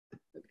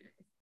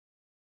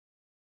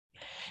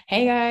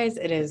Hey guys,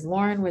 it is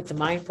Lauren with the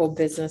Mindful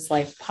Business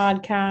Life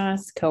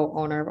podcast,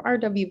 co-owner of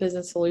RW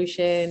Business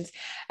Solutions,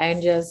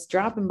 and just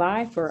dropping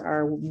by for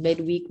our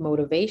midweek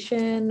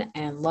motivation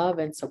and love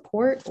and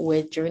support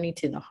with Journey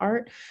to the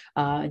Heart,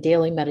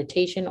 daily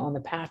meditation on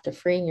the path to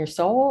freeing your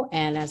soul.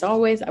 And as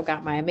always, I've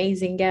got my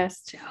amazing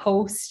guest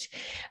host,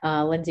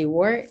 Lindsay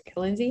Warwick.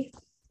 Lindsay.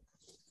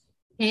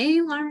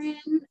 Hey,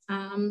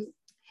 Lauren.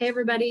 Hey,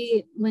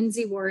 everybody.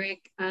 Lindsay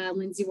Warwick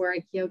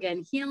Yoga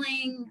and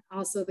Healing,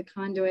 also the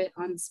conduit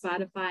on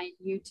Spotify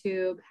and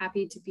YouTube.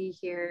 Happy to be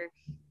here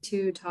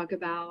to talk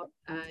about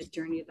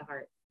Journey to the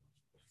Heart.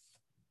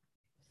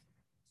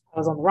 I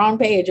was on the wrong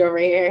page over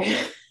here.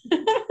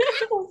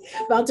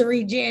 About to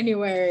read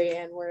January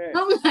and we're...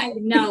 Oh my,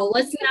 no,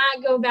 let's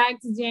not go back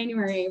to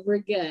January. We're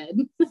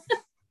good.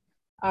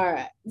 All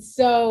right.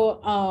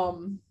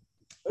 So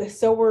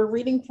we're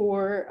reading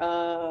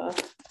for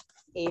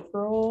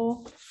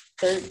April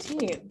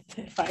 13th,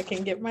 if I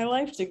can get my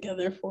life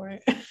together for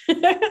it.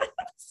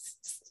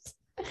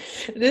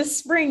 This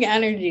spring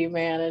energy,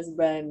 man, has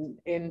been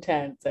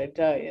intense, I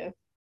tell you.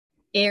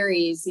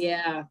 Aries,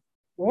 yeah.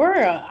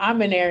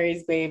 I'm an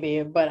Aries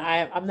baby, but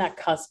I'm that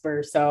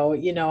cusper. So,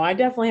 I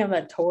definitely have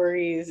that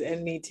Taurus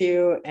in me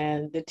too.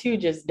 And the two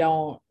just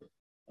don't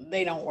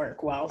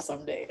work well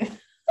some days.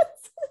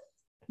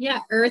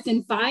 Yeah, earth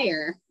and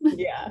fire.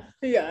 Yeah.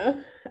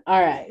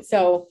 All right.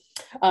 So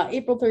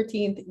April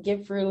 13th,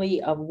 give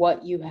freely of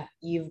what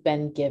you've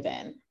been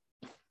given.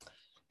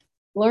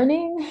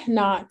 Learning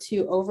not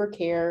to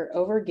overcare,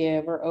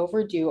 overgive, or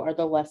overdo are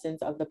the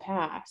lessons of the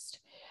past.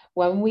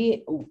 When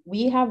we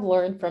have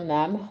learned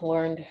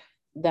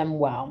them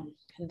well.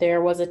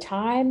 There was a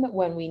time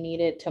when we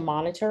needed to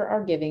monitor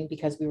our giving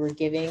because we were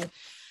giving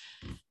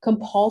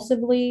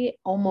compulsively,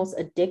 almost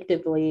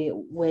addictively,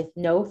 with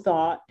no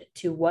thought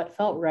to what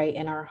felt right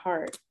in our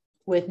heart,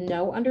 with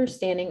no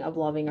understanding of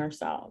loving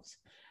ourselves.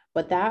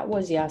 But that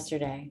was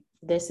yesterday.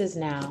 This is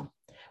now.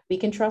 We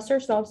can trust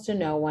ourselves to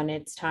know when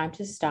it's time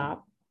to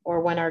stop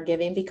or when our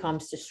giving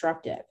becomes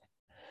destructive.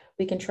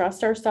 We can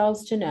trust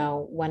ourselves to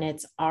know when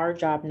it's our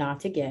job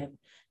not to give,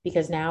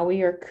 because now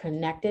we are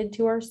connected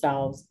to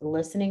ourselves,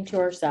 listening to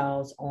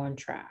ourselves, on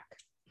track.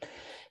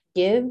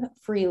 Give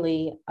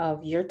freely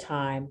of your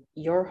time,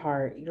 your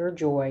heart, your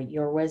joy,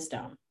 your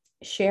wisdom.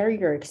 Share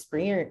your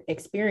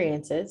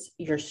experiences,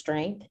 your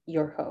strength,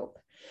 your hope.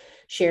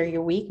 Share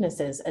your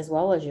weaknesses as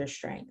well as your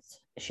strengths.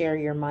 Share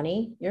your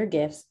money, your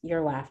gifts, your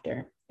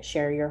laughter.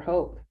 Share your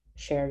hope.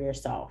 Share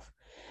yourself.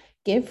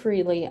 Give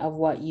freely of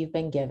what you've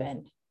been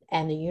given,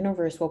 and the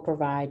universe will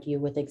provide you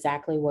with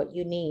exactly what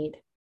you need.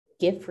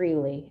 Give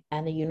freely,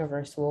 and the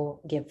universe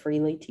will give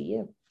freely to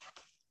you.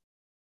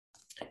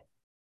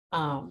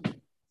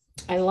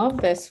 I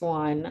love this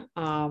one.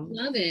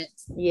 Love it.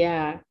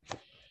 Yeah.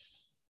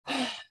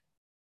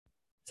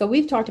 So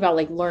we've talked about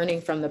like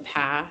learning from the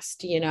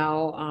past,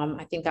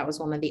 I think that was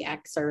one of the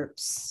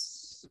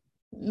excerpts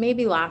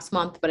maybe last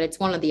month, but it's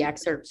one of the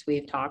excerpts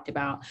we've talked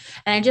about.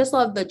 And I just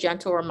love the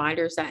gentle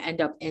reminders that end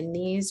up in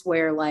these,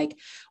 where like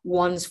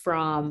ones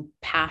from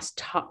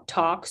past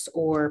talks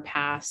or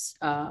past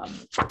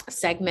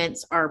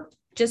segments are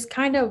just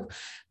kind of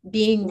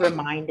being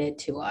reminded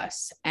to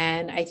us.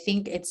 And I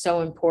think it's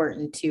so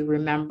important to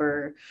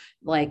remember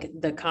like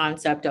the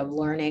concept of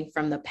learning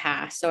from the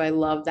past. So I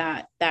love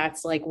that.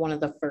 That's like one of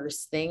the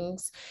first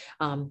things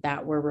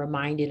that we're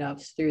reminded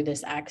of through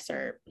this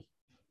excerpt.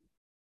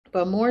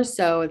 But more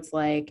so, it's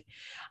like,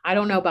 I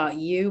don't know about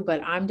you,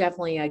 but I'm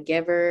definitely a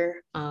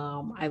giver.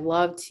 I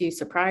love to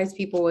surprise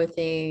people with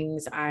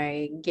things.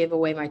 I give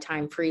away my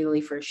time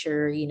freely for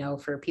sure,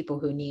 for people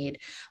who need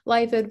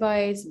life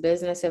advice,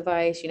 business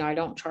advice. I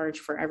don't charge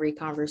for every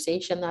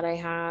conversation that I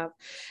have.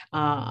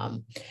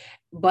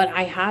 But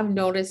I have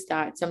noticed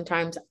that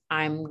sometimes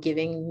I'm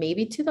giving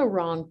maybe to the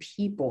wrong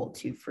people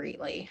too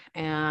freely.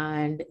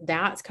 And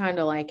that's kind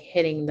of like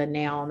hitting the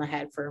nail on the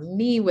head for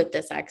me with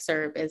this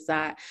excerpt, is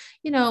that,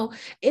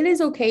 it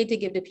is okay to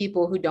give to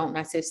people who don't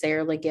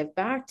necessarily give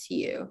back to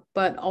you.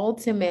 But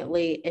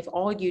ultimately, if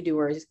all you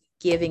do is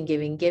giving,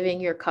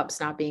 your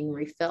cup's not being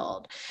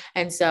refilled.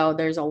 And so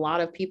there's a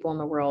lot of people in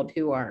the world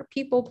who are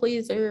people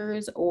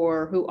pleasers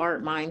or who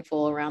aren't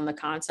mindful around the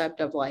concept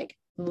of like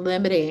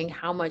limiting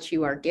how much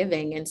you are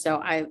giving. And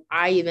so I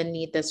even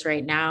need this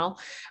right now.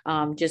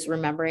 Just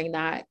remembering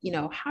that,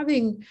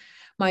 having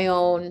my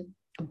own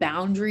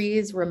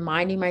boundaries,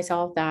 reminding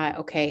myself that,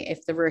 okay,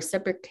 if the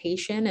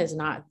reciprocation is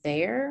not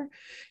there,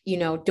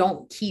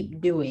 don't keep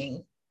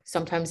doing.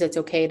 Sometimes it's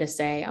okay to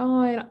say,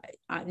 oh,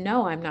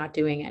 no, I'm not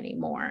doing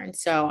anymore. And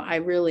so I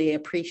really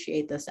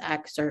appreciate this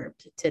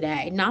excerpt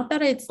today. Not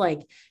that it's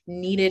like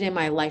needed in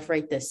my life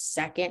right this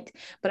second,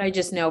 but I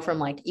just know from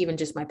like even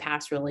just my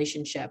past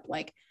relationship,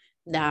 like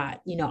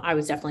that, I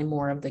was definitely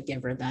more of the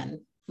giver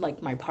than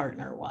like my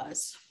partner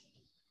was.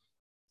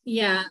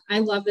 Yeah, I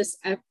love this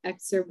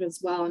excerpt as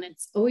well. And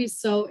it's always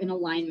so in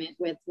alignment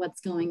with what's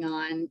going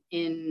on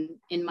in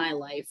my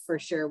life, for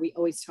sure. We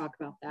always talk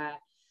about that.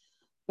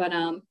 But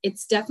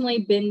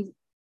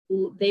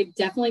they've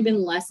definitely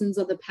been lessons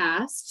of the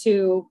past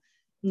to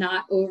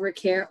not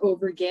overcare,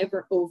 overgive,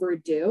 or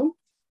overdo.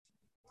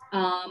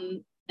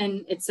 And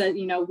it said,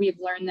 we've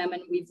learned them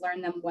and we've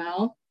learned them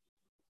well.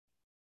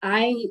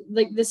 I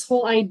like this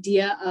whole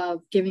idea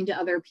of giving to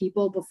other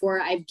people before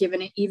I've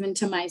given it even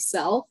to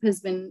myself has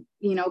been,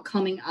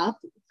 coming up,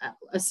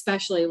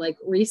 especially like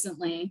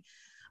recently.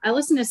 I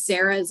listened to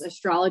Sarah's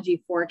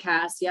astrology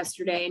forecast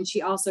yesterday, and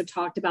she also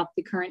talked about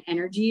the current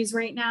energies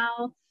right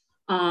now.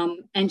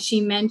 And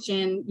she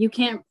mentioned you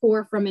can't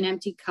pour from an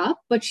empty cup,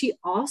 but she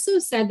also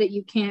said that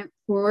you can't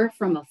pour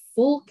from a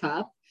full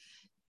cup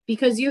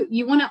because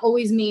you want to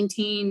always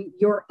maintain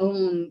your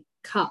own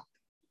cup.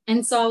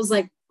 And so I was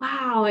like,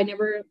 wow, I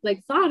never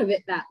like thought of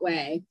it that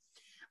way.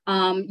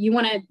 You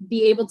want to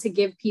be able to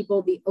give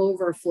people the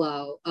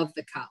overflow of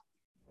the cup.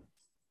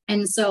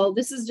 And so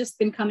this has just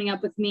been coming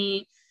up with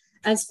me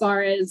as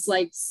far as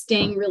like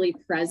staying really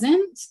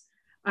present.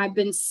 I've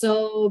been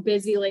so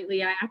busy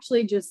lately. I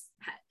actually just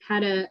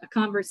had a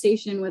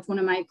conversation with one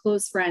of my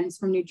close friends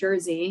from New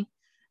Jersey.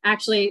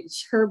 Actually,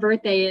 her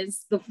birthday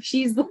is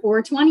she's the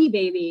 420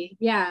 baby.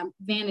 Yeah,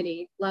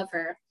 Vanity, love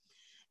her.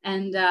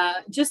 And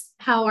just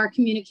how our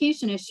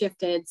communication has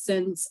shifted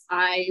since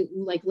I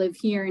like live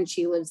here and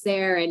she lives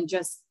there, and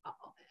just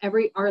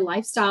our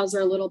lifestyles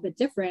are a little bit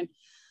different.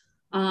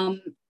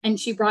 And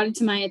she brought it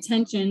to my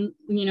attention,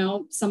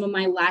 some of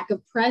my lack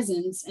of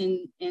presence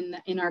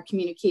in our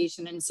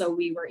communication. And so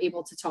we were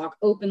able to talk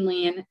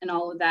openly and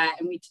all of that.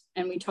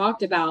 And we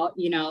talked about,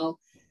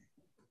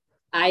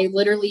 I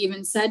literally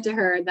even said to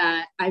her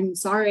that I'm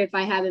sorry if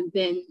I haven't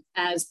been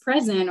as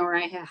present, or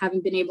I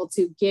haven't been able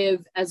to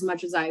give as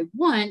much as I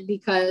want,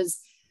 because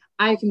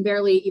I can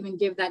barely even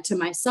give that to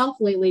myself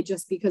lately,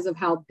 just because of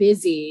how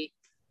busy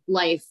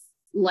life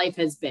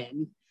has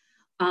been.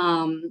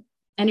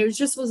 And it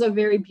was a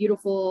very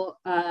beautiful,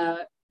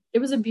 it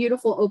was a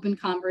beautiful open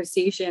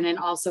conversation, and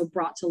also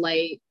brought to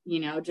light,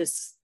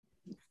 just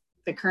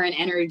the current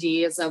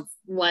energies of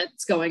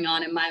what's going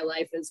on in my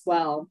life as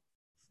well.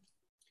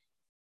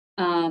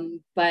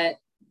 But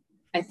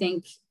I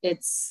think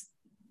it's,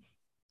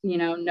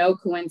 no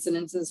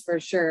coincidences for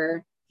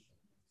sure.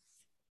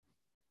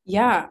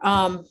 Yeah.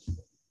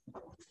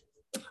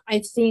 I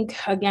think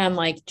again,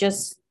 like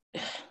just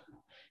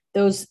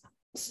those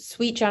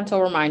sweet,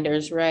 gentle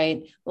reminders,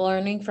 right?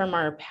 Learning from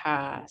our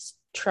past,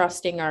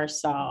 trusting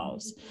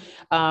ourselves.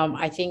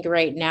 I think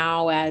right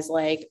now, as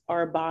like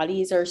our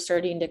bodies are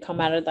starting to come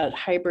out of that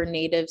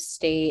hibernative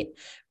state,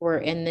 we're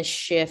in the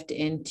shift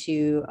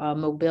into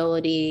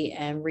mobility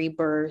and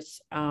rebirth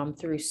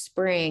through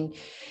spring.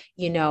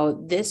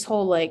 This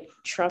whole like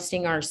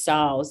trusting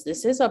ourselves,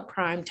 this is a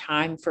prime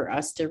time for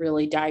us to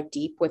really dive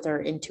deep with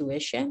our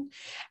intuition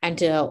and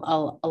to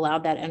allow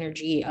that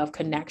energy of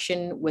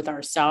connection with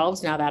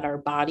ourselves, now that our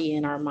body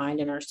and our mind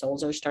and our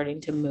souls are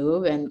starting to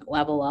move and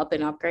level up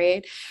and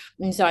upgrade.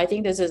 And so I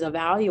think this is a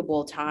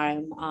valuable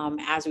time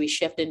as we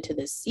shift into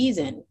this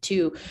season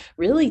to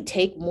really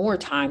take more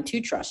time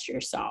to trust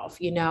yourself.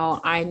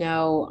 I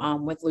know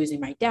with losing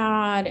my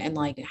dad and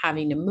like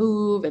having to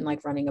move and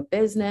like running a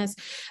business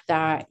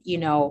that,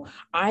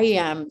 I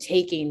am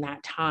taking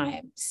that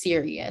time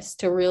serious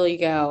to really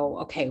go,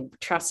 okay,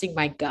 trusting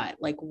my gut.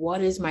 Like,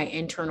 what is my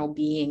internal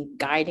being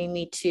guiding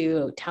me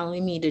to,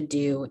 telling me to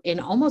do in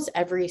almost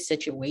every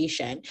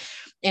situation?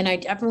 And I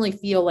definitely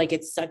feel like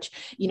it's such,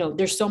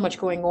 there's so much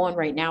going on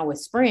right now with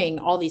spring,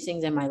 all these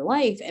things in my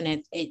life.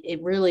 And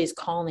it really is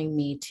calling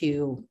me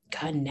to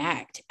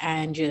connect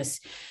and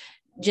just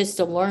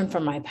to learn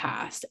from my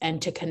past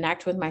and to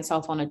connect with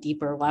myself on a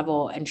deeper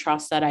level and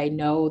trust that I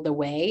know the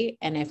way.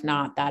 And if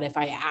not, that if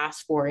I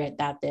ask for it,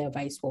 that the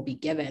advice will be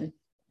given.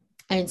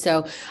 And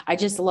so I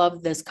just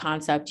love this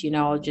concept,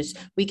 just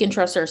we can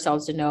trust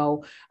ourselves to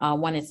know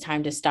when it's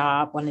time to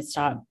stop, when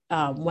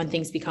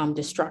things become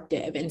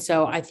destructive. And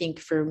so I think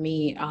for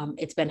me,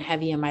 it's been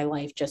heavy in my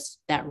life, just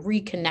that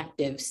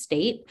reconnective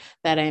state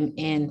that I'm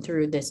in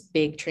through this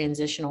big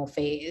transitional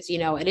phase.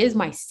 It is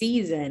my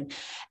season.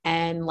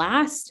 And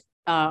last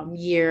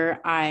year,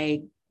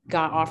 I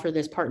got offered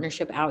this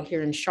partnership out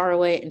here in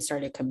Charlotte and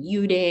started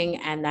commuting.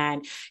 And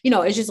then,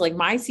 it's just like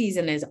my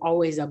season is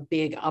always a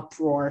big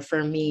uproar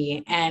for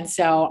me. And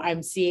so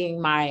I'm seeing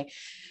my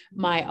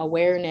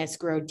awareness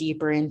grow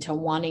deeper into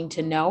wanting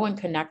to know and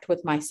connect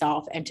with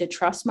myself and to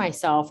trust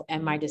myself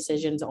and my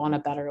decisions on a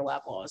better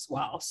level as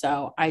well.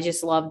 So I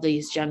just love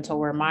these gentle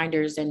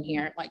reminders in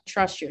here, like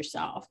trust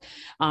yourself,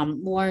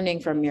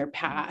 learning from your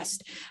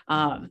past.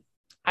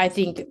 I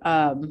think,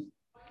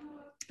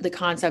 the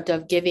concept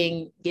of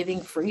giving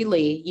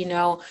freely,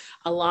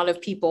 a lot of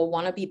people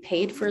want to be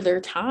paid for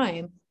their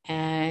time.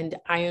 And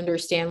I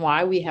understand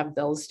why. We have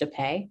bills to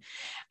pay.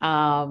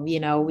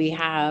 We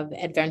have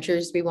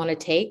adventures we want to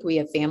take. We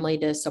have family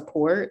to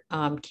support,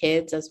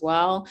 kids as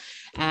well,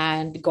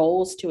 and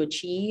goals to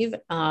achieve.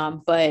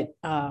 But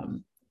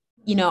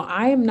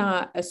I am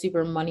not a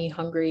super money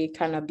hungry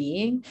kind of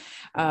being.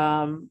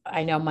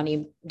 I know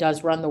money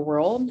does run the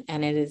world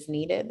and it is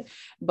needed,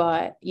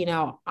 but,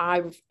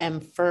 I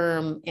am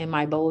firm in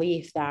my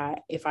belief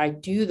that if I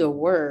do the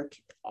work,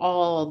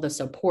 all the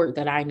support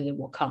that I need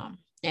will come.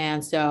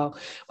 And so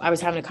I was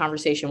having a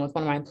conversation with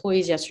one of my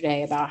employees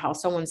yesterday about how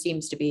someone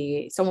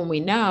we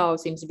know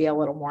seems to be a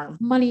little more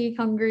money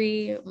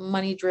hungry,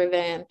 money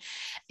driven.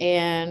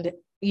 And,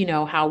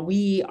 how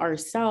we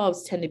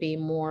ourselves tend to be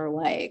more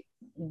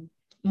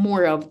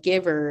of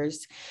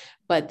givers,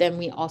 but then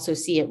we also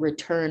see it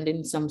returned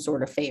in some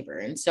sort of favor.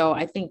 And so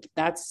I think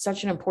that's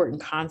such an important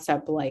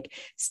concept. Like,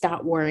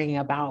 stop worrying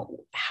about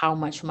how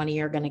much money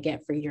you're going to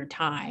get for your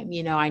time.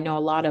 I know a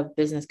lot of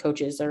business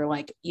coaches are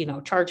like,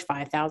 charge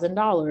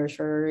 $5,000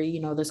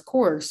 for, this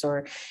course,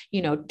 or,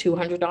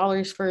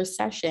 $200 for a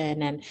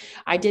session. And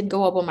I did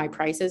go up on my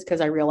prices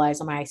because I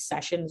realized my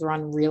sessions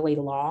run really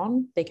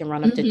long. They can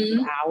run up to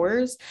 2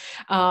 hours.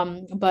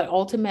 But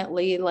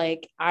ultimately,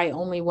 like, I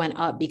only went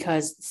up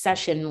because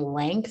session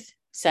length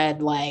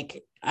said,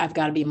 like, I've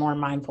got to be more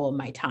mindful of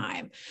my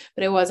time.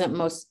 But it wasn't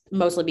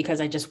mostly because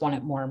I just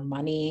wanted more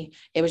money.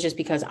 It was just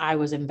because I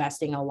was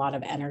investing a lot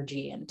of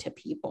energy into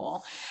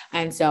people.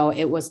 And so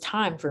it was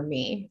time for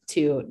me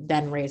to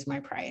then raise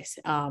my price,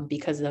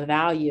 because the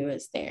value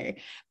is there.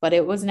 But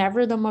it was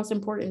never the most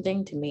important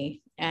thing to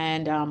me.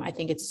 And I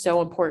think it's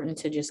so important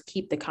to just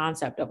keep the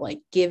concept of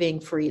like giving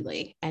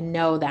freely and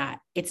know that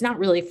it's not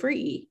really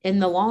free. In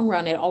the long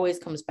run, it always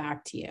comes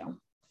back to you.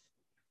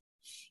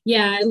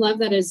 Yeah, I love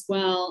that as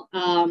well.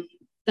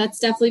 That's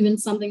definitely been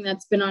something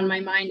that's been on my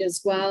mind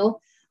as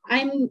well.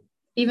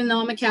 Even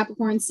though I'm a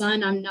Capricorn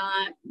sun, I'm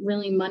not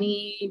really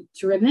money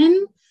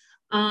driven.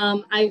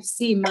 I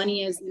see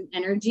money as an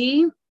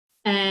energy,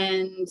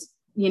 and,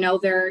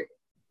 they're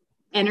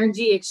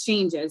energy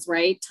exchanges,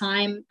 right?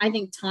 I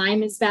think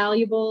time is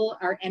valuable.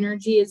 Our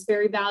energy is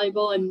very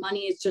valuable, and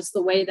money is just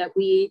the way that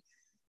we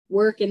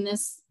work in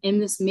this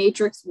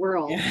matrix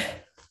world. Yeah.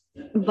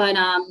 But,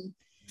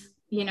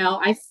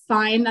 I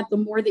find that the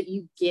more that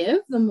you give,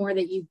 the more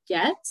that you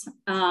get.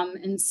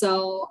 And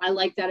so I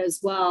like that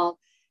as well.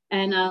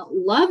 And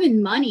love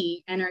and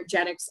money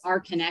energetics are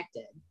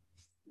connected.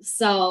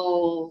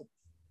 So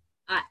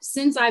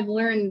since I've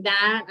learned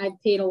that,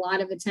 I've paid a lot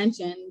of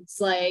attention.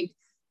 It's like,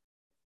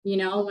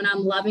 when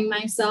I'm loving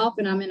myself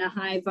and I'm in a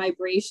high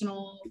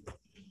vibrational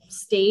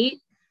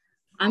state,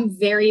 I'm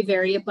very,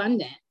 very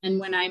abundant. And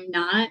when I'm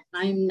not,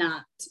 I'm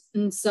not.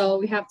 And so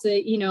we have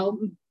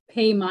to,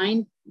 pay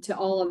mind to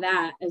all of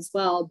that as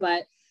well.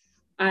 But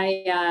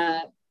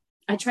I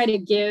try to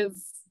give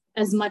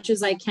as much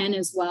as I can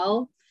as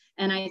well.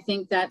 And I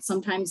think that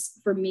sometimes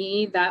for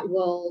me, that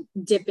will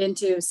dip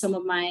into some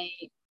of my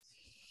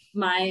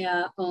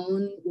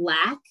own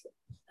lack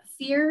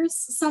fears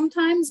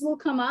sometimes will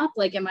come up.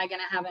 Like, am I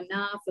going to have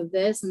enough of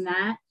this and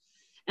that?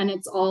 And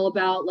it's all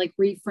about like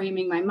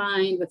reframing my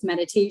mind with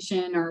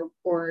meditation or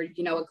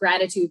a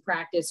gratitude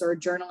practice or a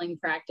journaling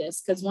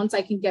practice. Because once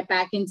I can get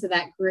back into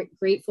that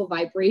grateful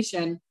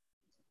vibration,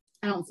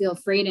 I don't feel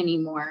afraid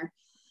anymore.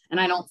 And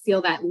I don't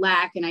feel that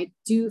lack. And I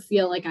do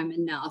feel like I'm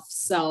enough.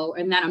 So,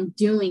 and that I'm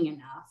doing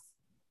enough.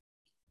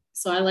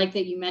 So I like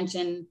that you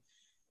mentioned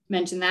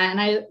that. And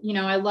I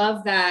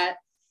love that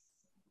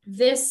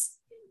this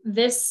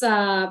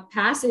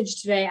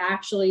passage today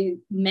actually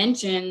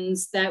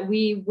mentions that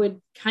we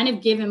would kind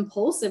of give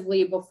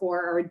impulsively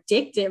before or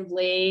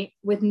addictively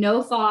with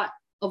no thought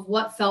of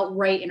what felt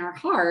right in our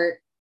heart,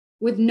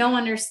 with no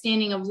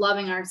understanding of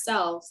loving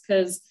ourselves.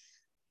 Because,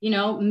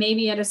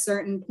 maybe at a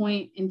certain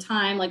point in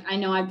time, like I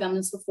know I've done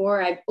this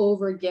before, I've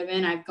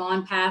overgiven, I've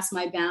gone past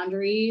my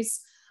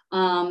boundaries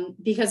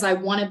because I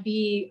want to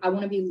be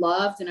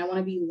loved and I want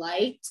to be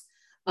liked.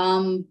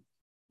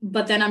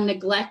 But then I'm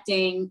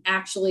neglecting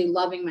actually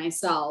loving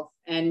myself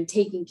and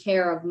taking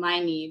care of my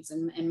needs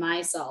and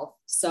myself.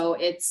 So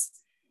it's,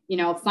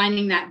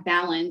 finding that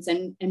balance.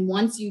 And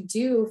once you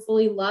do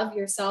fully love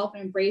yourself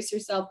and embrace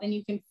yourself, then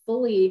you can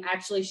fully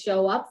actually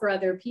show up for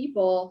other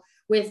people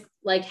with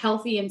like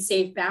healthy and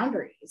safe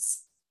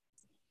boundaries.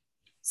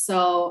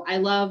 So I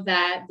love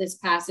that this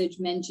passage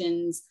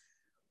mentions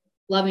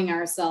loving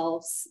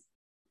ourselves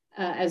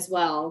as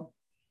well.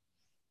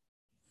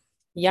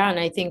 Yeah. And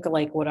I think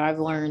like what I've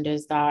learned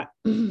is that,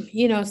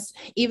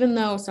 even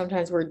though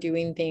sometimes we're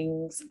doing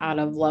things out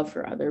of love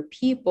for other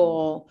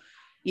people,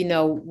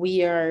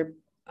 we are,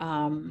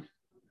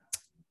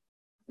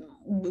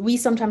 we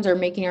sometimes are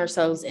making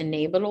ourselves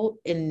enablers.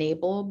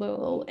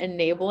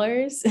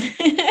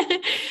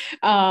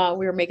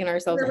 We're making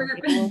ourselves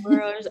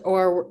enablers,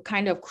 or we're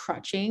kind of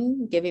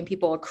crutching, giving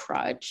people a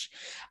crutch.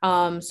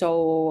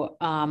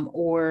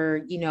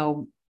 Or,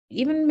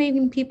 even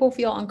making people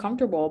feel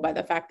uncomfortable by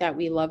the fact that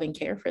we love and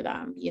care for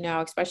them,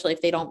 especially if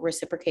they don't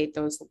reciprocate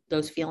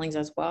those feelings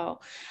as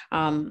well.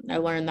 I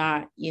learned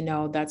that,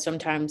 that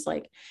sometimes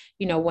like,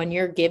 when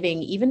you're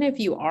giving, even if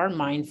you are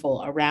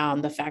mindful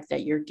around the fact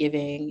that you're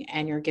giving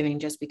and you're giving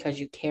just because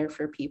you care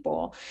for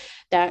people,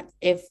 that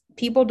if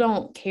people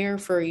don't care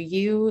for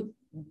you,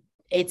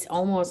 it's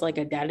almost like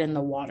a dead in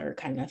the water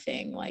kind of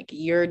thing. Like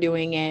you're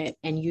doing it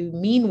and you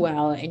mean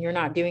well, and you're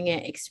not doing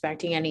it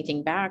expecting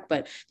anything back,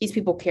 but these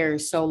people care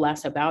so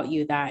less about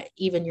you that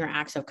even your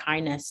acts of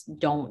kindness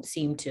don't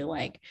seem to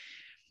like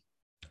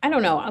I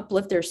don't know,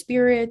 uplift their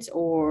spirits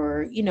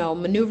or,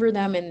 maneuver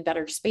them in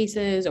better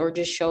spaces or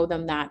just show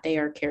them that they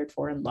are cared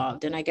for and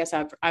loved. And I guess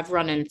I've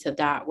run into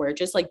that where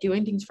just like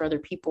doing things for other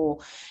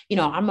people,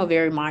 I'm a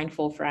very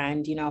mindful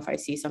friend. If I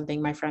see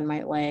something my friend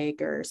might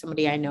like or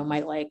somebody I know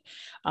might like,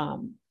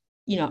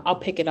 I'll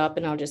pick it up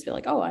and I'll just be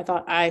like, oh, I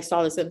thought I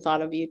saw this and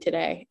thought of you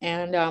today.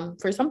 And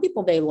for some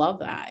people, they love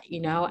that,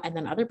 and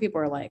then other people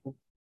are like,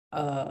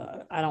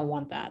 I don't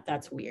want that.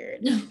 That's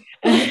weird.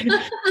 And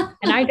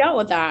I dealt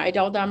with that. I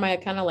dealt with that in my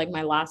kind of like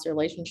my last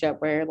relationship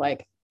where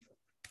like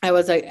I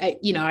was like,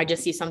 I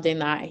just see something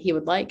that he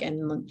would like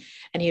and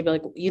he'd be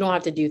like, you don't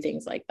have to do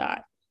things like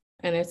that.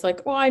 And it's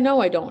like, well, I know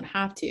I don't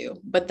have to.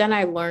 But then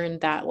I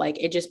learned that like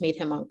it just made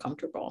him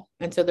uncomfortable.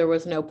 And so there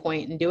was no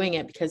point in doing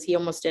it because he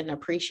almost didn't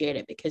appreciate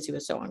it because he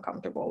was so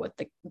uncomfortable with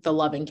the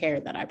love and care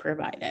that I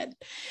provided.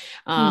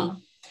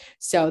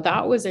 So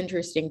that was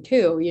interesting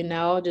too,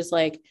 just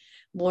like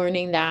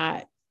learning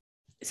that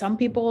some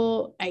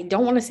people, I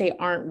don't want to say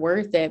aren't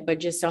worth it, but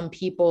just some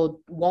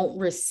people won't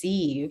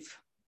receive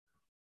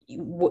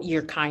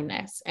your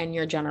kindness and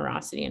your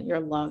generosity and your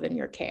love and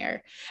your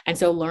care. And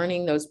so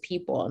learning those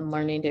people and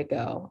learning to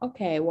go,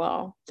 okay,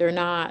 well, they're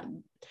not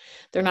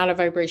a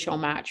vibrational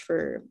match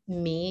for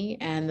me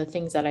and the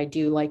things that I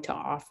do like to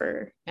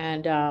offer.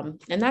 And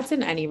that's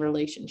in any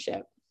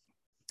relationship.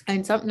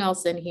 And something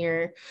else in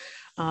here,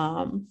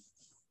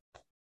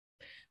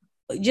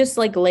 just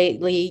like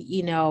lately,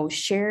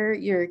 share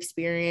your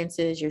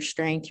experiences, your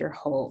strength, your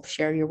hope,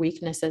 share your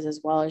weaknesses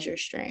as well as your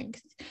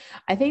strength.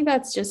 I think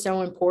that's just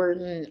so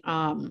important.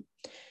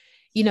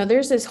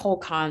 There's this whole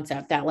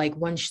concept that like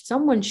when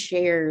someone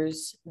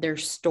shares their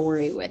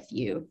story with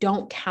you,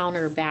 don't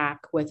counter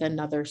back with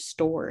another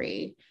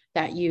story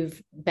that you've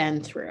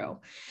been through.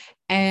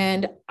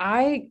 And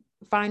I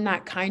find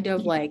that kind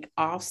of like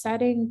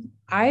offsetting.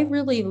 I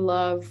really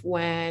love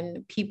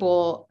when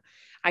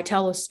I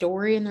tell a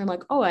story and they're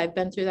like, oh, I've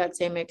been through that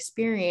same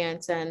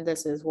experience and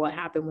this is what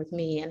happened with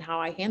me and how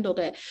I handled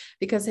it,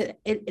 because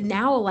it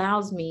now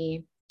allows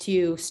me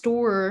to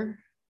store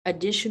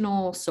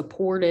additional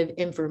supportive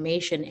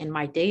information in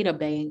my data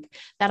bank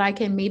that I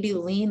can maybe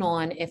lean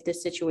on if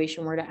this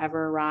situation were to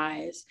ever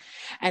arise.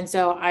 And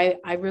so I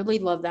really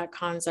love that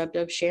concept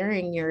of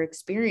sharing your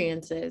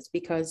experiences,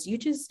 because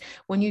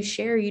when you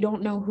share, you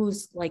don't know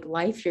whose like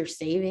life you're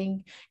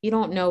saving. You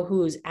don't know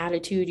whose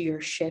attitude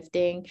you're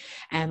shifting.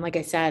 And like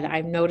I said,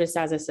 I've noticed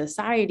as a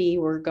society,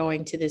 we're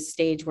going to this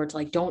stage where it's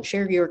like, don't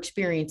share your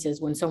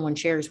experiences when someone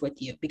shares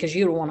with you because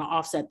you don't want to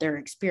offset their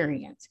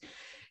experience.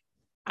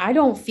 I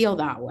don't feel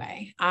that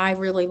way. I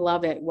really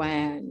love it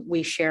when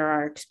we share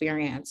our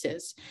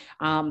experiences.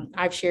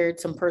 I've shared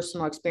some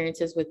personal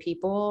experiences with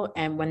people,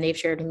 and when they've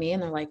shared to me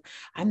and they're like,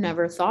 I've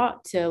never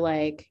thought to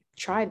like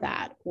try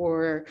that,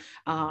 or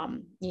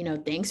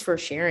thanks for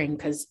sharing,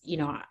 because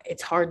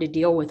it's hard to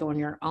deal with on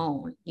your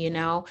own.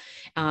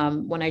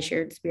 When I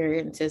shared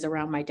experiences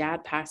around my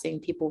dad passing,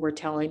 people were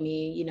telling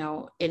me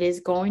it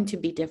is going to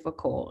be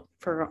difficult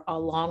for a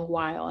long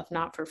while, if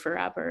not for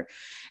forever.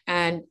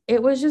 And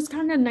it was just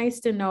kind of nice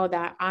to know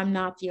that I'm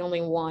not the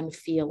only one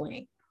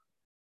feeling.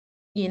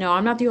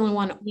 I'm not the only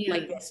one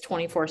like this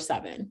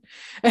 24/7.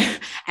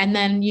 And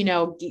then,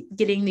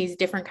 getting these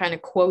different kind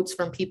of quotes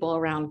from people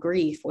around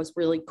grief was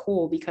really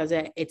cool, because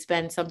it's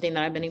been something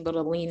that I've been able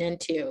to lean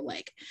into,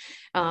 like,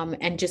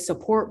 and just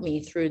support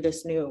me through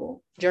this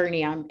new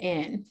journey I'm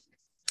in.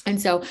 And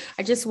so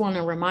I just want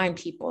to remind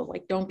people,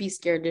 like, don't be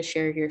scared to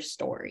share your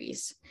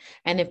stories.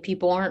 And if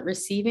people aren't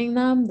receiving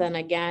them, then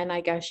again,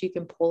 I guess you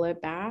can pull it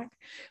back.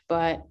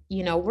 But,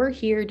 we're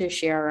here to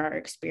share our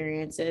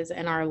experiences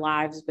and our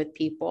lives with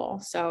people.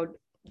 So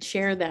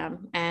share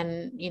them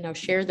and,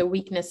 share the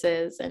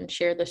weaknesses and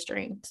share the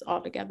strengths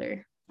all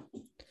together.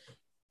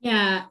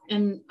 Yeah.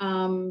 And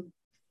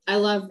I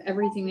love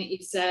everything that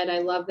you said. I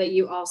love that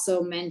you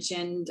also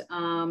mentioned,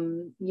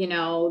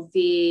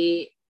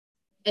 the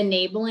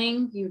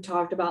enabling. You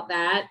talked about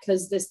that,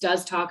 because this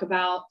does talk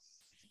about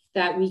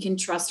that we can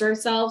trust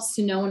ourselves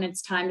to know when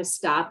it's time to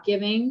stop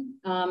giving.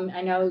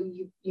 I know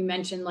you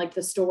mentioned like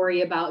the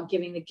story about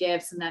giving the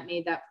gifts and that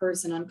made that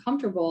person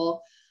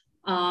uncomfortable.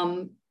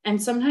 And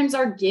sometimes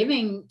our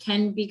giving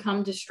can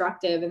become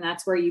destructive, and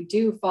that's where you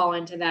do fall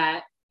into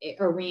that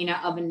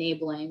arena of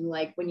enabling.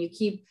 Like when you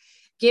keep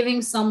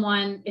giving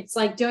someone, it's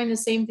like doing the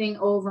same thing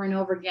over and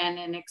over again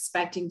and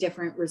expecting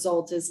different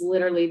results is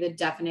literally the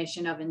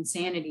definition of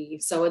insanity.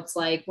 So it's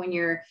like when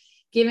you're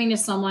giving to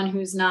someone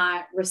who's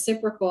not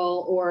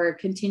reciprocal or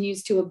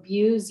continues to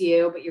abuse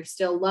you, but you're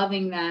still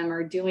loving them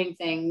or doing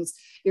things,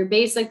 you're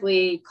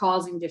basically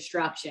causing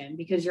destruction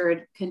because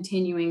you're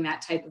continuing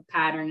that type of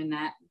pattern and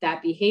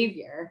that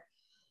behavior.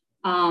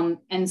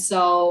 And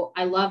so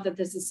I love that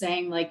this is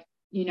saying, like,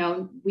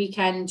 we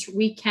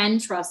can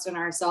trust in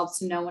ourselves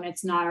to know when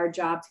it's not our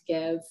job to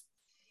give,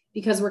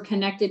 because we're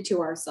connected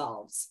to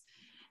ourselves.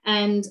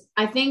 And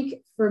I think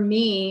for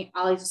me,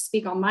 I'll just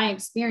speak on my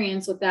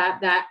experience with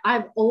that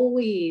I've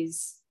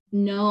always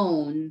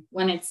known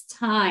when it's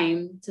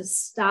time to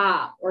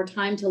stop or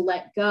time to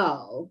let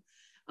go.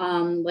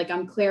 Like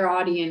I'm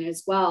clairaudient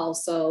as well.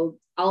 So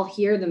I'll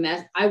hear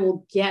I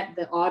will get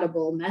the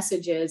audible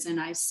messages and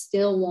I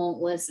still won't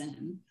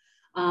listen.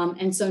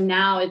 And so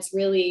now it's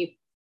really,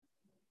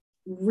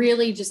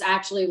 really just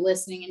actually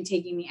listening and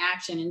taking the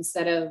action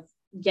instead of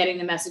getting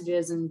the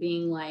messages and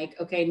being like,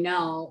 okay,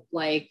 no,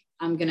 like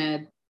I'm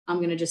going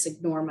to just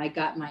ignore my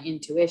gut, my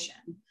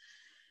intuition.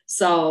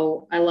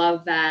 So I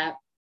love that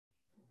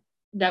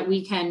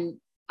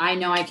I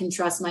know I can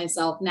trust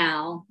myself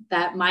now,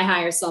 that my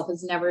higher self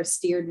has never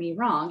steered me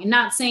wrong. And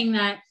not saying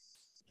that,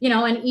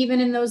 and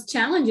even in those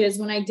challenges,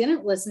 when I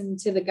didn't listen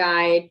to the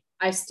guide,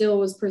 I still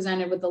was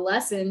presented with the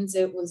lessons.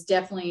 It was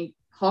definitely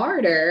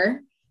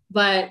harder,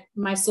 but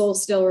my soul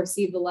still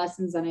received the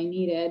lessons that I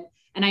needed.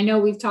 And I know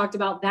we've talked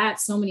about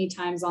that so many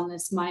times on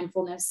this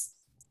mindfulness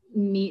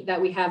meet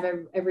that we have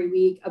every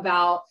week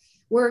about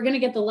we're going to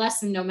get the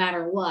lesson no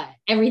matter what.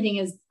 Everything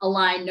is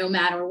aligned no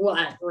matter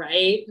what,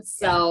 right?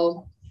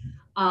 So,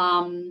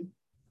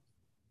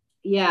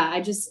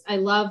 I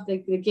love the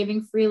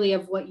giving freely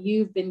of what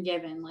you've been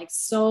given. Like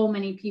so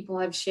many people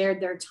have shared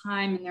their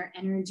time and their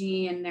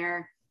energy and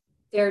their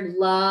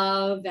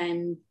love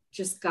and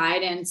just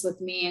guidance with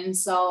me. And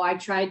so I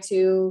try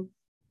to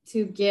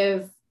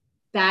give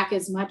back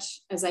as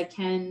much as I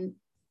can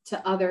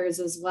to others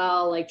as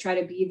well. Like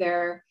try to be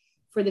there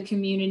for the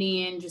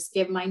community and just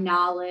give my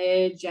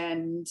knowledge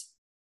and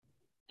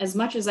as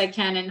much as I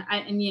can. And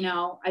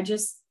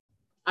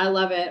I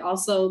love it.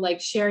 Also, like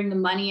sharing the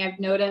money, I've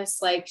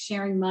noticed like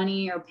sharing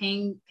money or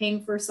paying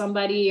for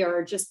somebody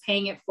or just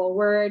paying it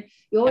forward.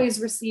 You always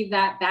receive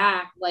that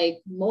back, like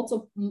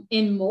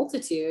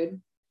multitude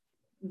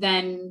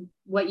than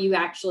what you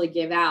actually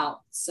give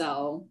out.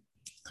 So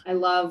I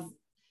love,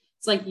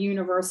 it's like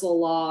universal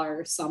law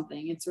or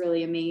something. It's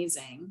really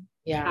amazing.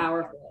 Yeah.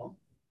 Powerful.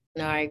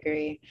 No, I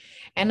agree.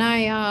 And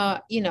I,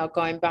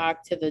 going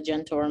back to the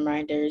gentle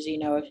reminders,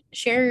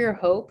 share your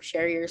hope,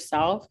 share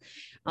yourself.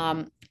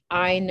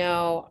 I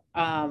know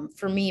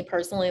for me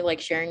personally, like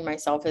sharing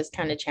myself is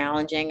kind of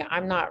challenging.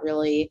 I'm not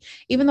really,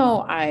 even though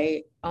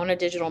I own a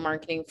digital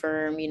marketing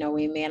firm,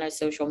 we manage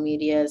social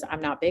medias.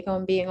 I'm not big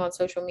on being on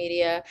social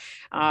media.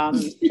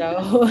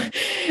 So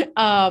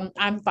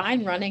I'm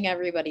fine running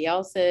everybody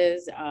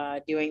else's,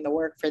 doing the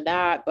work for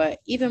that. But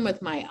even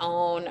with my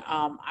own,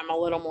 I'm a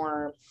little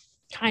more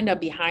kind of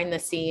behind the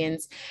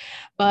scenes.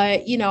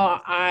 But,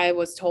 I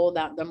was told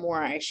that the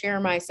more I share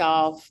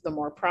myself, the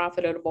more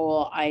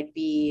profitable I'd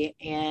be.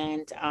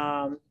 And,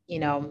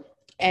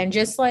 and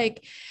just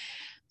like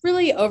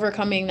really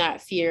overcoming that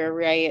fear,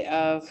 right,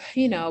 of,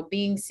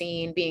 being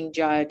seen, being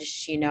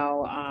judged,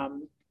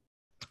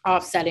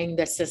 offsetting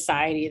the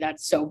society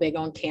that's so big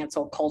on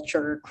cancel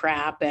culture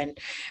crap. And,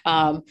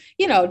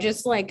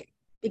 just like,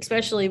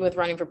 especially with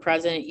running for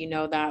president,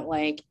 that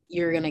like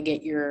you're going to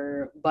get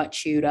your butt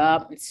chewed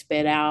up and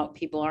spit out.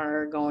 People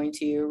are going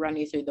to run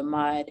you through the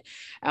mud.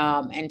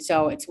 And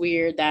so it's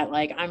weird that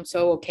like, I'm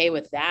so okay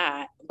with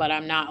that, but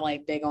I'm not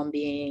like big on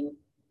being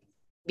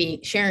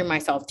sharing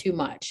myself too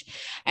much.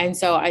 And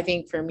so I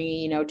think for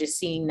me, just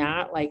seeing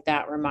that, like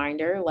that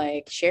reminder,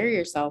 like share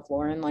yourself,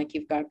 Lauren, like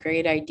you've got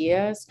great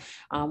ideas.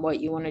 What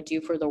you want to do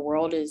for the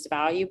world is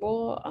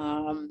valuable.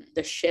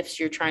 The shifts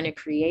you're trying to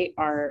create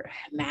are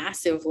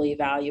massively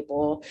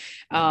valuable.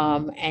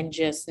 And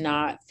just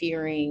not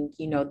fearing,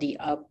 the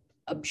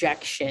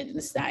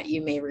objections that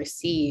you may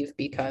receive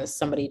because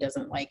somebody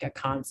doesn't like a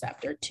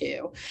concept or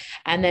two.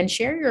 And then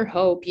share your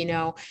hope.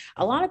 A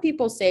lot of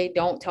people say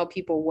don't tell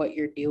people what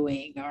you're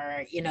doing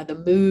or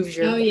the moves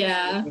you're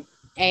making.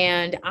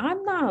 And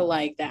I'm not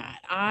like that.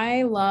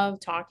 I love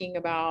talking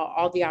about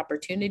all the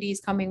opportunities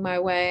coming my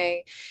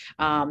way.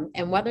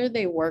 And whether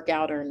they work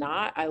out or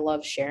not, I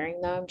love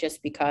sharing them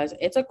just because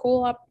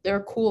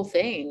they're cool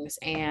things.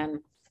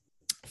 And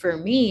for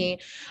me,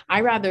 I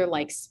rather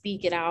like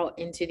speak it out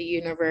into the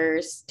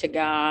universe to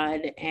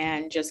God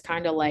and just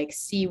kind of like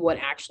see what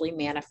actually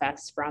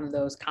manifests from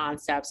those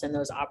concepts and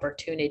those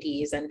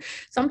opportunities. And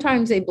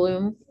sometimes they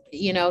bloom,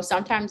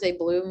 sometimes they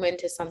bloom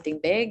into something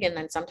big and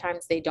then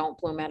sometimes they don't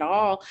bloom at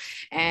all.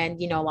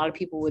 And, a lot of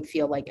people would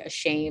feel like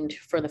ashamed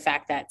for the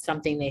fact that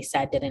something they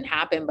said didn't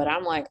happen. But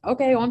I'm like,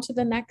 okay, on to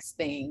the next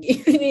thing.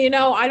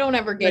 I don't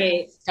ever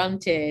get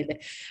stunted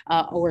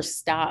or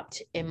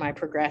stopped in my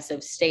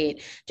progressive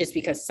state just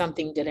because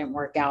something didn't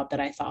work out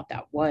that I thought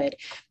that would.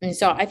 And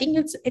so I think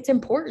it's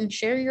important.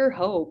 Share your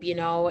hope.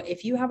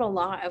 If you have a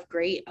lot of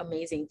great,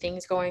 amazing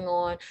things going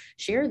on,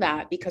 share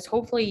that because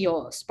hopefully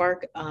you'll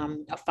spark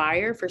a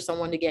fire for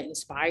someone to get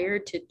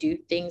inspired to do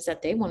things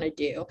that they want to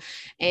do.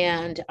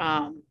 And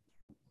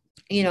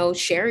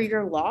share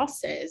your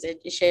losses.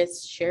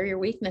 Share your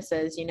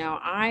weaknesses.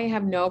 I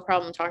have no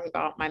problem talking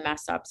about my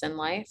mess ups in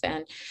life.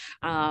 And,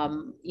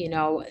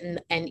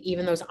 and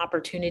even those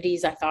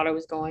opportunities I thought I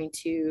was going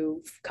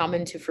to come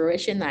into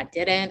fruition that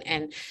didn't.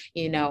 And,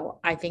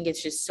 I think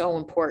it's just so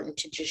important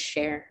to just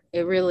share.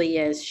 It really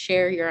is.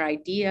 Share your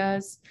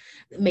ideas.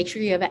 Make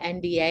sure you have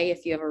an NDA.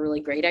 If you have a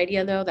really great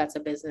idea though, that's a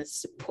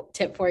business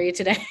tip for you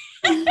today.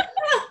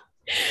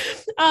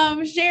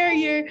 share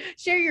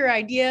your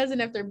ideas,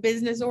 and if they're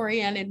business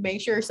oriented,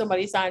 make sure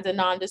somebody signs a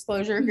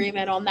non-disclosure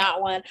agreement on that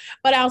one.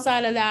 But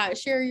outside of that,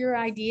 share your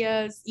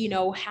ideas,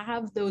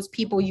 have those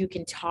people you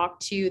can talk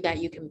to, that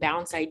you can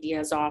bounce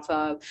ideas off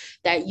of,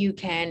 that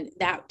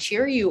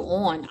cheer you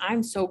on.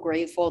 I'm so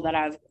grateful that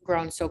I've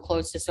grown so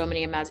close to so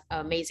many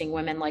amazing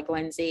women like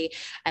Lindsay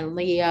and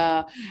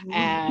Leah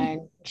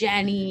and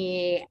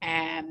Jenny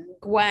and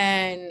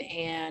Gwen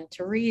and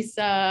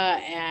Teresa,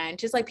 and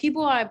just like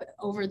people I've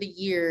over the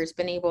years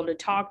been able to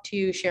talk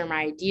to, share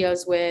my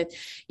ideas with.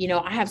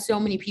 I have so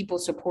many people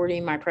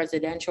supporting my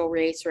presidential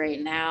race right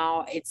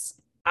now.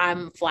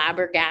 I'm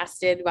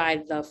flabbergasted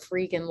by the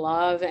freaking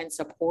love and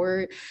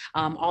support,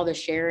 all the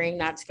sharing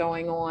that's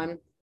going on.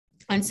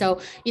 And so,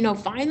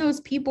 find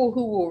those people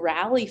who will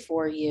rally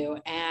for you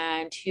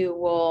and who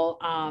will,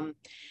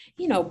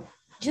 you know,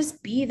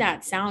 just be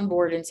that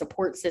soundboard and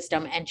support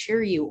system and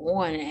cheer you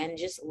on and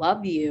just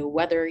love you,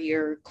 whether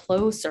you're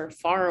close or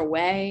far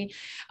away.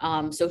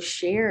 So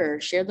share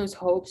those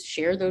hopes,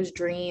 share those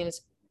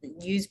dreams,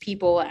 use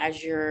people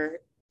as your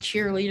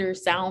cheerleader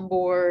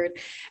soundboard,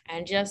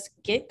 and just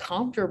get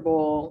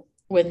comfortable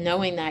with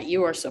knowing that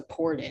you are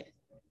supported.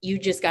 You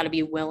just got to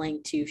be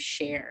willing to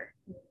share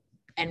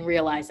and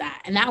realize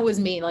that. And that was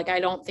me. Like,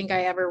 I don't think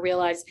I ever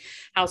realized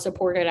how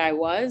supported I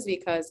was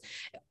because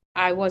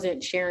I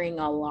wasn't sharing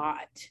a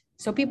lot.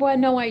 So people had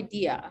no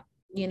idea,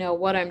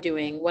 what I'm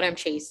doing, what I'm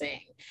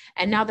chasing.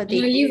 And now that they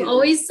you've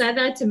always said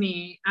that to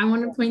me. I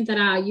want to point that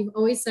out. You've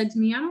always said to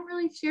me, I don't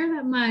really share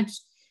that much,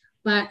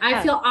 but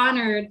I feel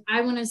honored.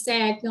 I want to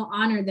say I feel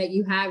honored that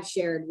you have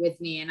shared with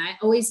me. And I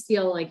always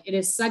feel like it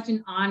is such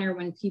an honor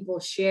when people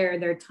share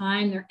their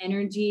time, their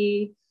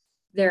energy,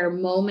 their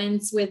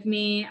moments with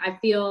me. I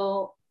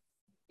feel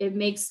it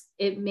makes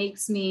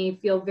me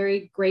feel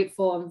very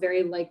grateful and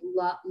very like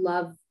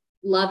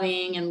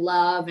loving and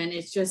love. And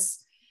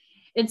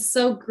it's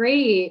so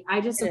great.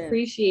 I just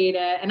appreciate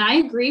it. And I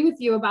agree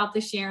with you about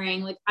the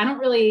sharing. Like, I don't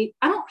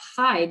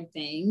hide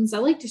things. I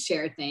like to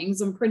share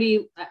things. I'm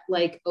pretty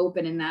like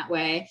open in that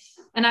way.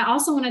 And I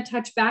also want to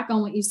touch back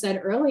on what you said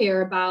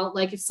earlier about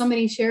like, if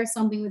somebody shares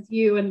something with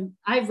you, and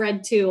I've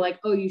read too, like,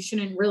 oh, you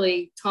shouldn't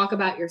really talk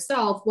about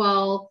yourself.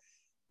 Well,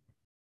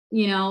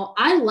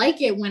 I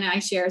like it when I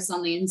share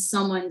something and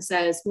someone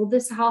says, well,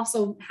 this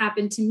also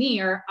happened to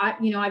me, or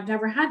I've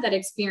never had that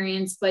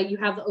experience, but you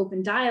have the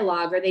open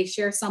dialogue, or they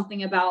share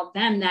something about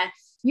them that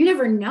you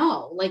never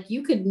know. Like,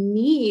 you could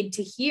need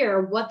to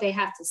hear what they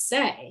have to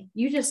say.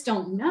 You just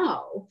don't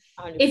know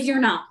 100%. If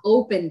you're not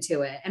open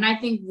to it. And I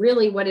think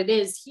really what it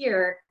is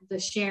here, the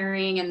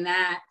sharing and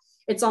that,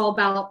 it's all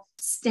about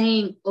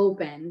staying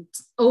open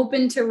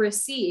to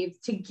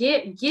receive, to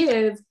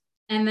give,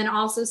 and then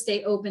also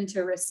stay open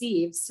to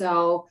receive.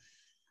 So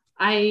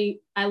I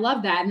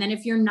love that. And then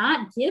if you're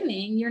not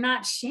giving, you're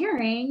not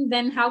sharing,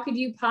 then how could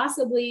you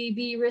possibly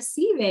be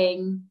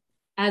receiving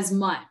as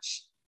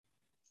much?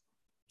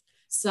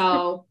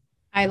 So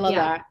I love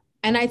that.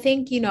 And I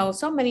think,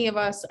 so many of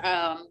us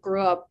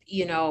grew up,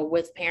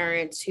 with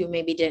parents who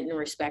maybe didn't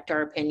respect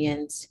our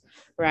opinions,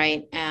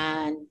 right?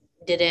 And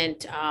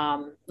didn't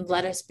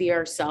let us be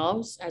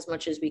ourselves as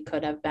much as we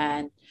could have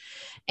been.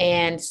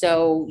 And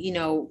so,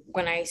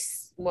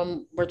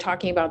 when we're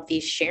talking about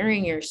these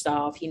sharing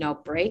yourself,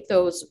 break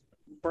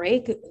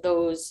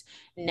those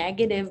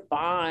negative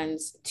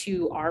bonds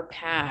to our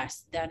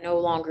past that no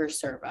longer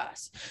serve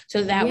us,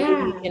 so that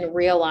way we can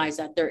realize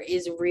that there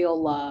is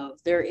real love,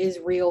 there is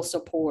real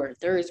support,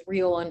 there is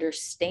real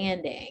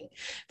understanding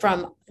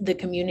from the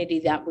community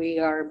that we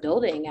are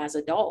building as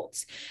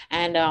adults.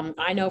 And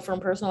I know from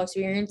personal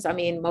experience, I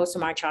mean, most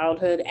of my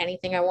childhood,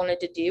 anything I wanted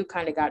to do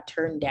kind of got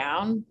turned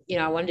down.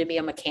 I wanted to be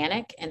a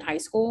mechanic in high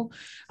school.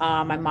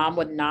 My mom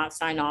would not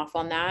sign off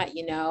on that,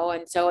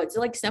 and so it's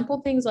like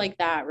simple things like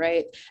that,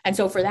 right? And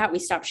so for that, we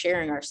stopped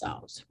sharing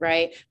ourselves,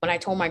 right? When I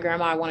told my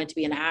grandma I wanted to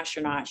be an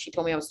astronaut, she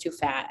told me I was too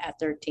fat at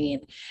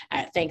 13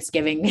 at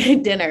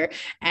Thanksgiving dinner.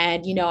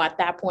 And, at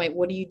that point,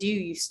 what do?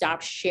 You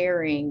stop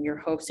sharing your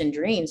hopes and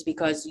dreams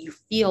because you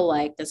feel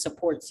like the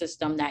support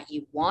system that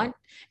you want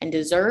and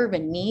deserve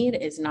and need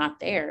is not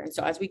there. And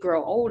so as we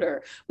grow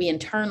older, we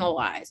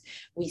internalize,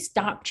 we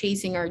stop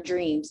chasing our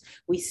dreams,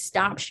 we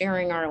stop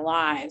sharing our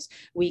lives,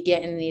 we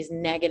get in these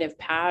negative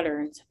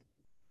patterns.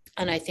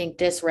 And I think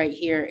this right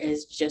here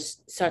is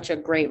just such a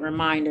great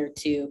reminder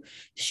to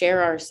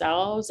share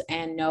ourselves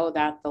and know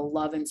that the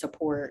love and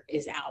support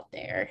is out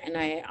there. And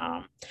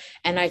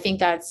I think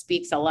that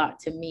speaks a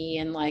lot to me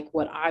and like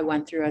what I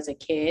went through as a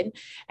kid.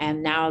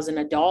 And now as an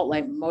adult,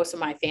 like most of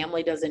my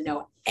family doesn't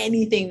know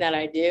anything that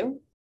I do.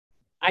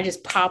 I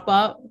just pop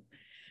up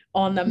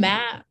on the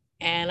map.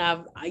 And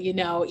I've,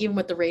 even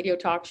with the radio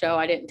talk show,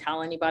 I didn't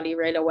tell anybody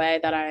right away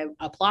that I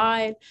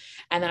applied.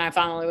 And then I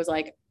finally was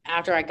like,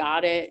 after I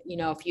got it,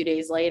 a few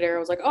days later, I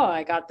was like, oh,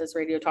 I got this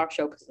radio talk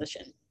show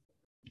position.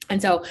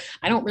 And so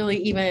I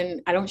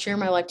don't share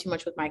my life too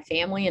much with my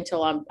family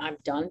until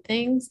I've done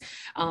things.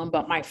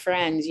 But my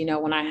friends,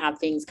 when I have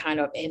things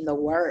kind of in the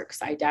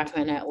works, I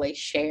definitely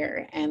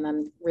share and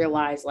then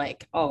realize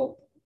like, oh,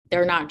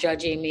 they're not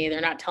judging me.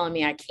 They're not telling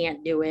me I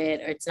can't do it,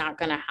 or it's not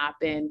going to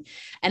happen.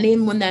 And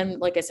even then,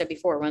 like I said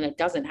before, when it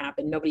doesn't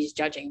happen, nobody's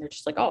judging. They're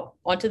just like, oh,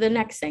 on to the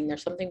next thing.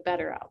 There's something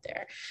better out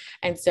there.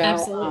 And so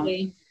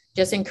Absolutely.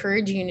 just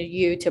encouraging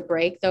you to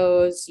break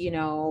those,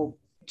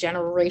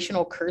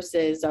 generational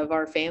curses of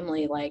our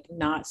family, like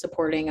not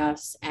supporting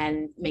us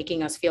and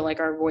making us feel like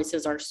our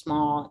voices are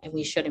small and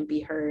we shouldn't be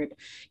heard.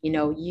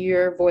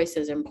 Your voice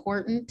is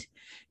important.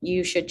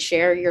 You should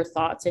share your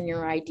thoughts and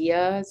your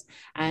ideas,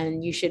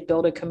 and you should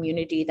build a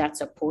community that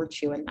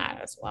supports you in that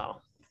as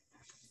well.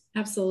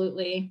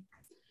 Absolutely.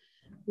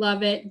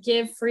 Love it.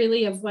 Give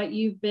freely of what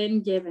you've been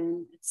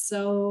given. It's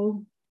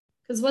so,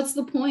 because what's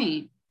the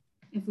point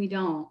if we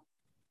don't?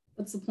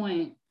 What's the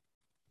point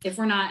if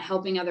we're not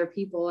helping other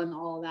people and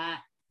all of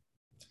that?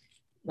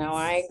 No,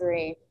 I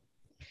agree.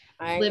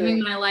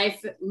 Living my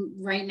life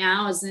right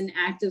now is an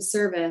act of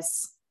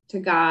service to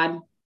God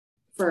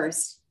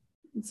first.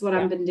 It's what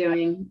I've been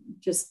doing,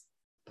 just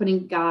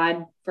putting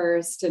God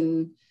first,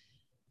 and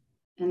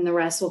the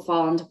rest will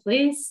fall into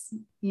place,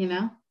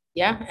 Yeah,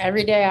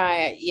 every day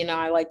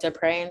I like to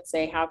pray and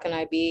say, how can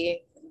I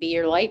be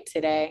your light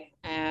today,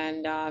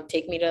 and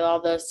take me to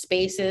all the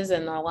spaces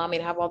and allow me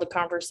to have all the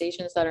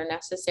conversations that are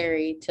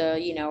necessary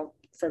to,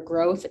 for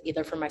growth,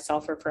 either for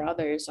myself or for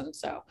others. And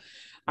so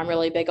I'm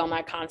really big on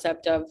that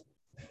concept of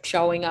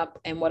showing up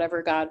in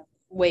whatever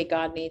way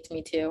God needs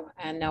me to,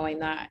 and knowing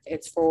that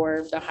it's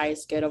for the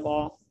highest good of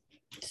all.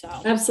 So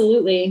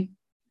absolutely.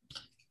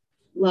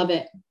 Love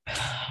it.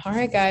 All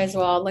right, guys.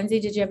 Well, Lindsay,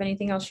 did you have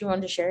anything else you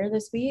wanted to share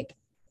this week?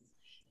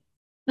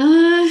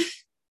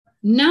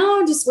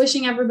 No, just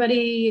wishing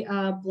everybody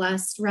a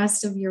blessed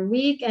rest of your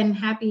week and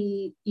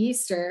happy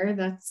Easter.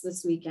 That's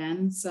this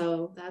weekend.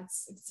 So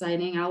that's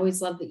exciting. I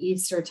always love the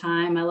Easter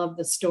time. I love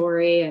the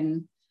story,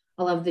 and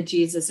I love the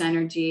Jesus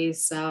energy.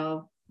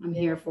 So I'm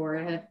here for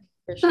it.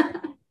 For sure.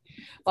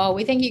 Well,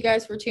 we thank you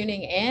guys for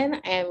tuning in,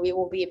 and we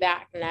will be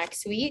back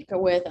next week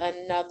with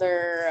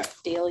another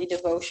daily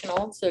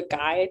devotional to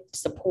guide,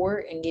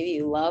 support, and give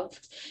you love.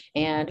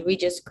 And we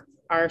just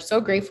are so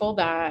grateful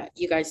that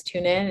you guys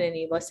tune in and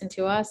you listen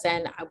to us.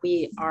 And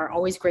we are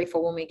always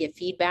grateful when we get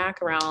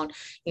feedback around,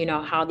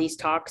 how these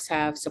talks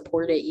have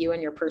supported you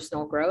and your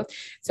personal growth.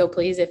 So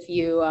please, if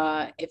you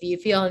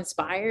feel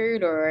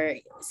inspired, or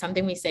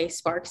something we say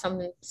sparks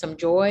some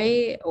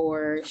joy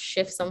or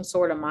shift some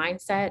sort of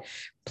mindset,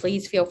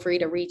 please feel free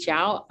to reach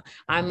out.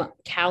 I'm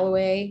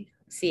Calloway,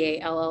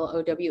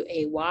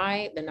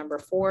 Calloway, the number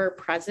 4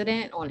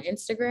 president on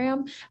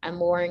Instagram, and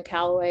Lauren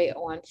Calloway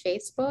on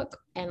Facebook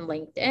and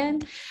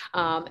LinkedIn.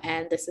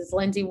 And this is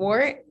Lindsay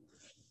Warwick.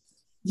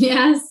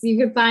 Yes, you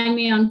can find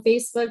me on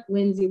Facebook,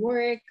 Lindsay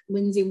Warwick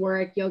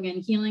Yoga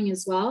and Healing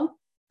as well.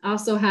 I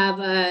also have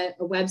a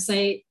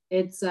website.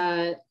 It's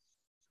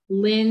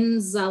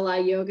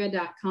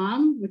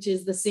linzalayoga.com, which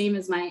is the same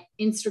as my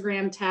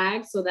Instagram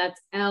tag. So that's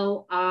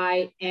LINZALA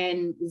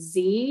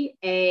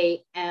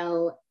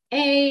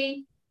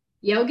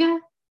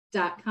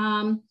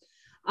yoga.com.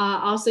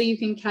 Also, you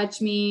can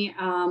catch me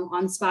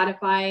on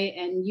Spotify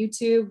and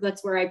YouTube.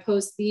 That's where I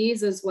post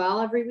these as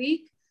well every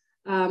week,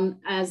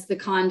 as the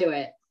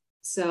Conduit.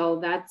 So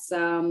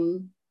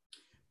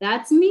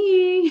that's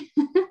me.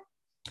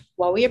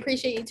 Well, we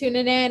appreciate you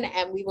tuning in,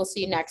 and we will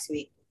see you next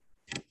week.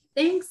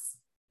 Thanks.